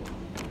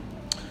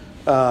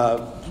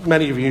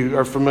 many of you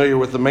are familiar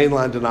with the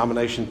mainline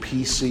denomination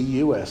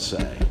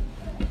PCUSA.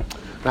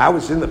 Now, I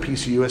was in the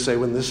PCUSA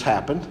when this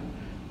happened,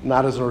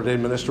 not as an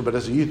ordained minister, but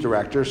as a youth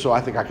director, so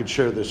I think I could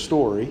share this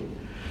story.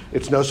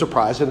 It's no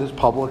surprise, and it's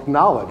public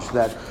knowledge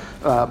that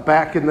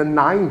back in the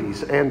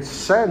 90s and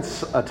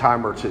since a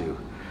time or two,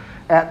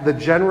 at the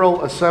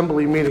General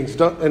Assembly meetings,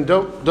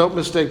 don't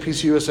mistake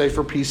PCUSA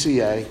for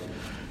PCA.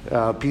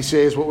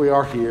 PCA is what we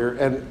are here.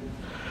 And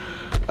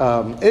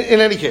in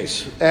any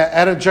case,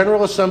 at a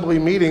General Assembly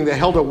meeting, they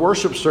held a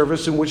worship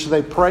service in which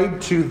they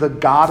prayed to the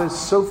goddess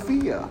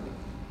Sophia.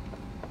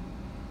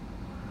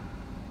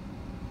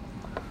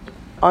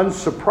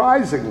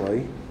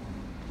 Unsurprisingly,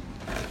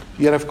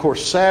 yet of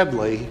course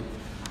sadly,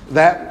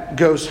 that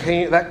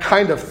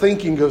kind of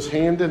thinking goes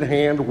hand in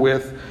hand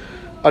with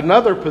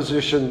another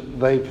position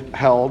they've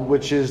held,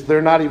 which is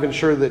they're not even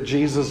sure that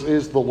Jesus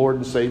is the Lord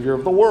and Savior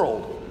of the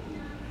world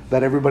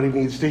that everybody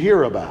needs to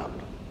hear about.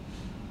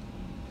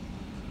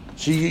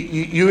 So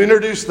you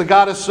introduce the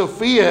goddess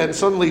Sophia, and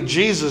suddenly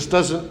Jesus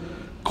doesn't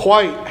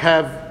quite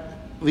have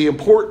the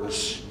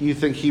importance you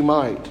think he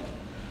might.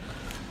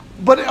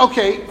 But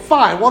okay,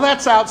 fine. Well,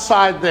 that's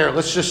outside there.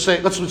 Let's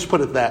just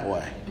put it that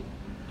way.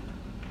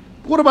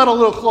 What about a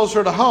little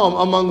closer to home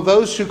among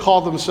those who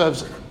call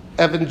themselves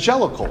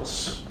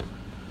evangelicals?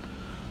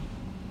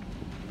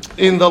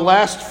 In the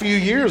last few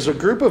years, a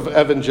group of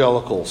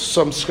evangelicals,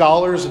 some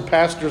scholars and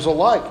pastors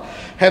alike,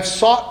 have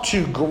sought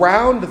to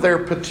ground their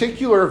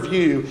particular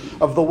view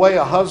of the way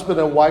a husband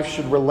and wife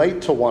should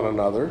relate to one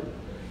another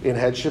in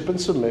headship and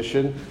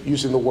submission,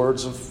 using the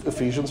words of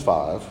Ephesians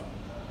 5,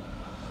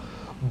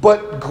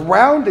 but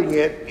grounding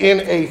it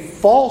in a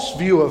false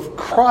view of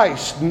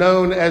Christ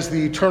known as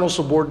the eternal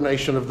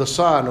subordination of the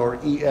Son, or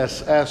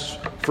ESS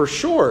for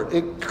short.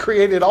 It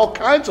created all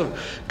kinds of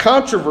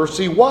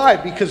controversy. Why?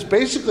 Because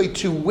basically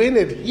to win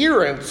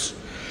adherence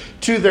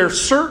to their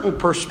certain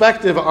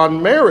perspective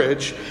on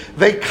marriage,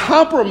 they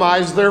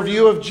compromised their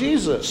view of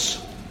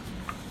Jesus.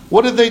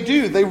 What did they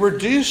do? They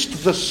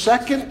reduced the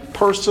second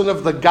person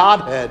of the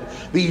Godhead,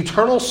 the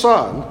eternal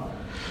Son,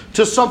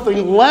 to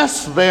something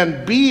less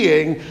than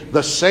being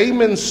the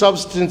same in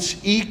substance,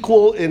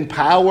 equal in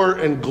power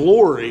and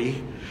glory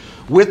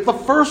with the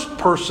first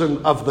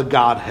person of the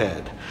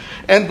Godhead.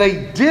 And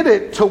they did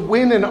it to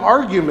win an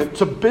argument,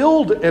 to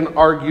build an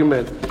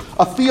argument,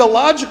 a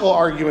theological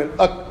argument,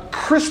 a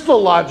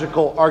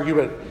Christological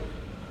argument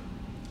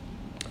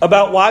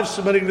about wives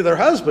submitting to their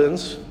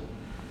husbands.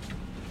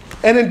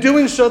 And in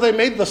doing so, they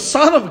made the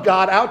Son of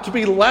God out to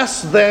be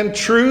less than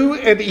true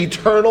and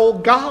eternal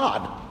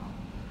God.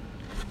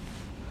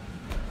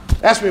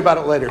 Ask me about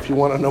it later if you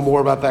want to know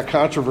more about that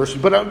controversy.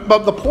 But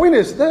the point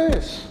is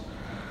this.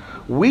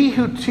 We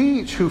who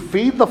teach, who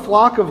feed the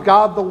flock of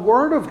God, the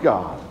Word of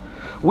God,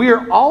 we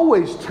are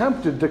always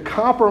tempted to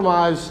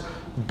compromise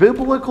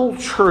biblical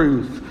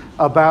truth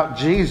about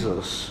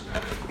Jesus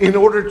in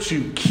order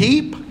to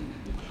keep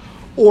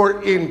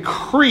or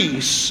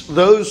increase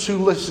those who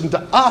listen to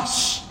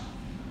us.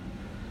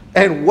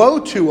 And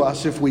woe to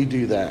us if we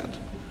do that.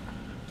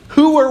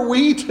 Who are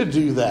we to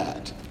do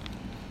that?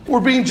 We're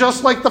being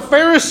just like the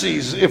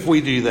Pharisees if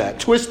we do that,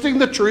 twisting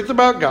the truth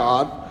about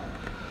God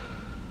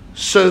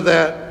so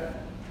that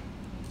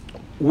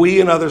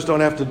we and others don't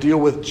have to deal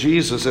with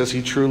Jesus as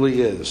he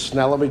truly is.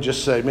 Now let me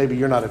just say, maybe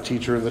you're not a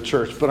teacher in the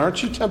church, but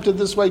aren't you tempted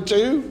this way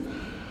too?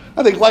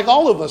 I think like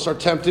all of us are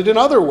tempted in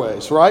other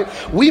ways, right?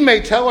 We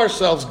may tell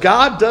ourselves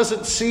God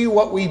doesn't see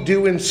what we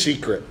do in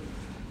secret.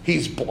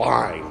 He's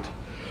blind.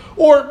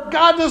 Or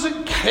God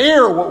doesn't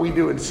care what we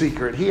do in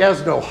secret. He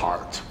has no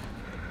heart.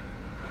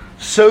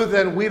 So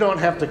then we don't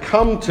have to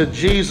come to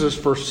Jesus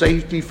for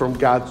safety from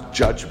God's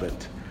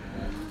judgment,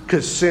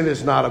 because sin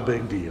is not a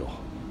big deal.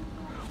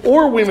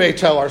 Or we may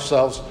tell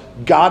ourselves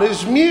God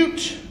is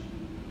mute,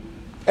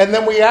 and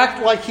then we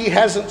act like he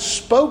hasn't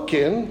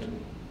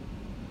spoken,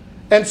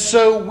 and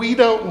so we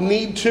don't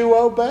need to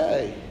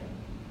obey.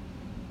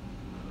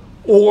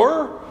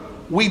 Or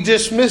we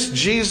dismiss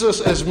Jesus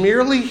as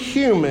merely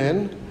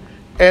human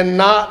and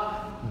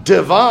not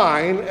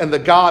divine and the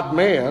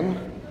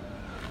God-man,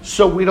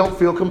 so we don't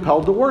feel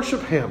compelled to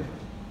worship him.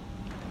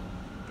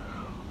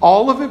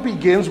 All of it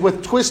begins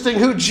with twisting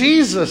who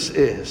Jesus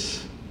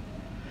is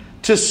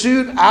to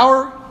suit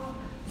our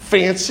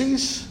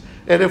fancies,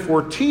 and if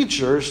we're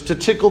teachers, to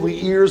tickle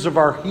the ears of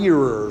our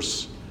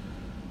hearers,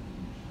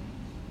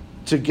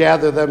 to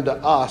gather them to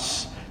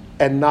us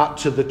and not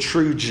to the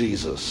true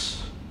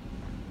Jesus.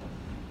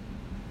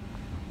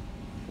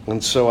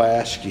 And so I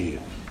ask you,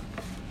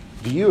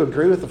 do you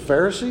agree with the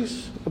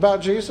Pharisees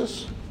about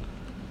Jesus?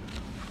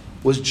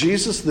 Was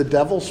Jesus the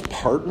devil's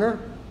partner?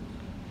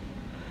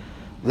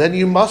 Then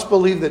you must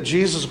believe that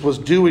Jesus was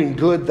doing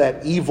good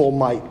that evil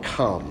might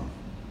come.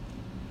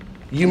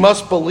 You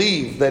must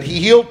believe that he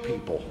healed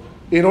people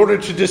in order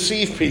to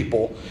deceive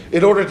people,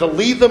 in order to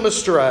lead them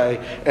astray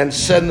and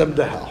send them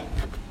to hell.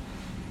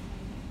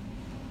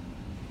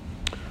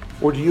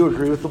 Or do you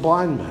agree with the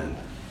blind man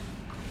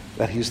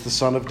that he's the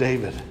son of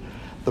David,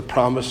 the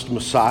promised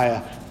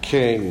Messiah,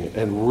 king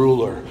and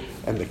ruler,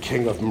 and the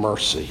king of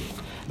mercy?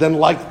 Then,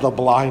 like the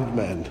blind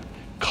men,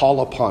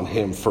 call upon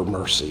him for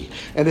mercy.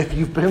 And if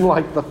you've been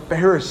like the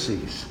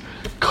Pharisees,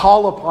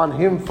 call upon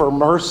him for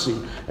mercy,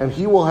 and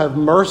he will have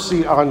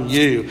mercy on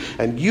you.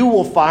 And you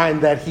will find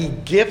that he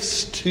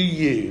gifts to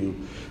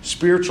you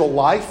spiritual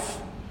life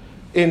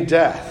in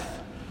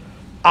death,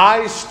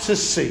 eyes to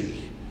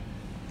see,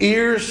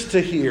 ears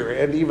to hear,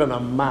 and even a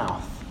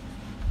mouth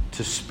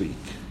to speak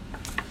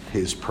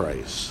his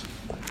praise.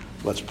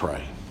 Let's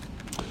pray.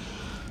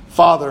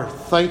 Father,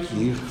 thank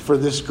you for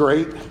this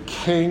great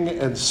King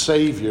and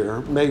Savior.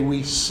 May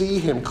we see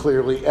him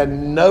clearly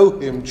and know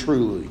him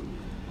truly.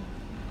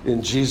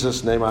 In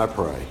Jesus' name I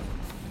pray.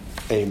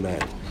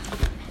 Amen.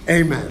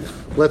 Amen.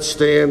 Let's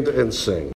stand and sing.